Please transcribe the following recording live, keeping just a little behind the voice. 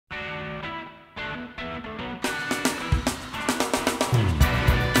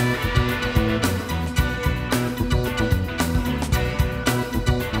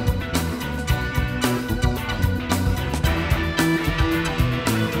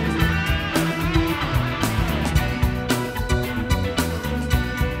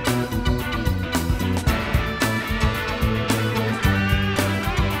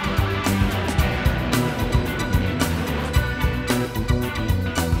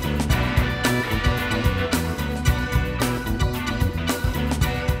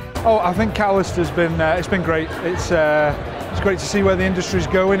Oh, I think Catalyst has been it's been great. It's great to see where the industry's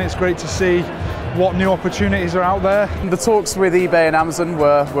going. It's great to see what new opportunities are out there. The talks with eBay and Amazon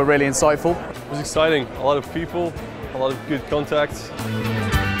were really insightful. It was exciting. A lot of people, a lot of good contacts.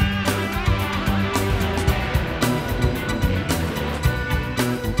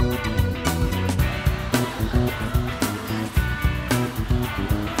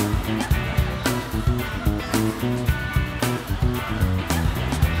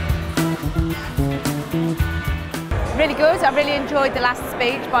 Really good. I really enjoyed the last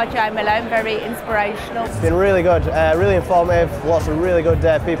speech by Joe Malone, very inspirational. It's been really good, really informative, lots of really good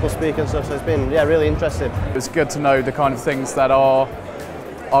people speaking stuff, so it's been really interesting. It's good to know the kind of things that our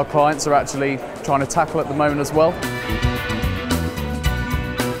clients are actually trying to tackle at the moment as well.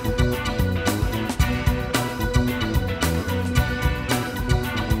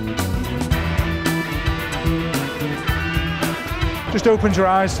 Just opens your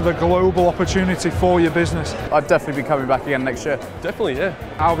eyes to the global opportunity for your business. I'd definitely be coming back again next year. Definitely, yeah.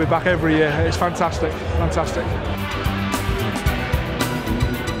 I'll be back every year. It's fantastic, fantastic.